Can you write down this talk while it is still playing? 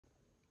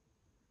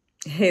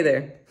Hey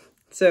there.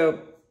 So,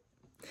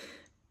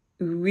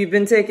 we've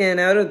been taken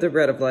out of the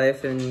bread of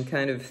life and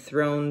kind of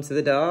thrown to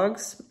the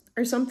dogs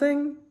or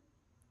something.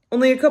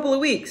 Only a couple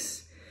of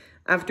weeks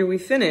after we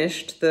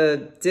finished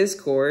the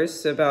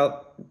discourse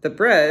about the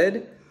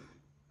bread,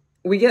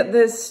 we get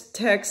this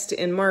text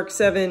in Mark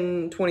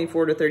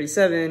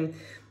 7:24-37,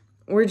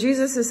 where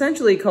Jesus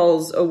essentially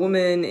calls a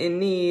woman in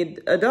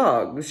need a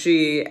dog.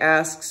 She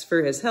asks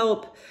for his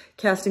help,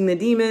 casting the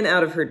demon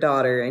out of her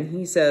daughter, and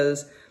he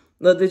says,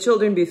 "Let the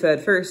children be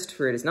fed first,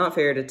 for it is not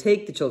fair to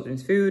take the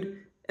children's food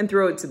and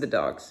throw it to the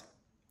dogs."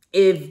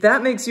 If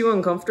that makes you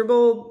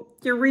uncomfortable,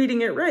 you're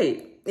reading it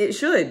right. It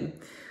should.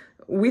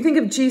 We think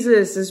of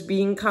Jesus as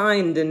being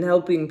kind and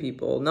helping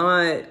people,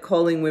 not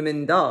calling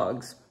women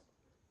dogs.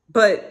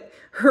 But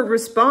her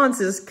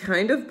response is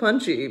kind of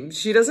punchy.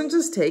 She doesn't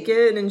just take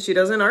it and she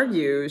doesn't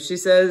argue. She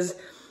says,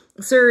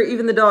 "Sir,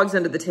 even the dogs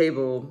under the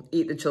table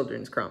eat the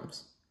children's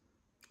crumbs."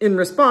 In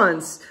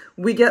response,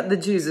 we get the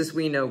Jesus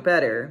we know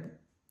better.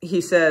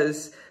 He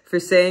says, "For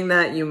saying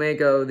that you may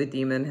go, the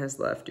demon has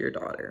left your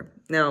daughter."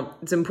 Now,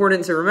 it's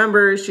important to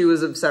remember she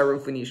was of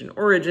Syro-Phoenician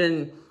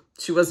origin.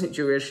 She wasn't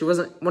Jewish. She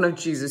wasn't one of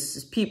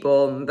Jesus's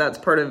people. And that's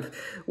part of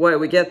why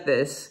we get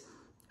this.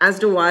 As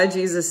to why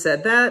Jesus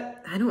said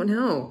that, I don't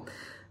know.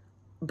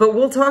 But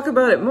we'll talk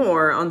about it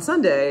more on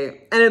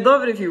Sunday. And I'd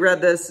love it if you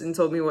read this and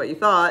told me what you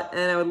thought.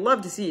 And I would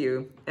love to see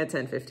you at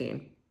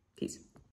 10:15. Peace.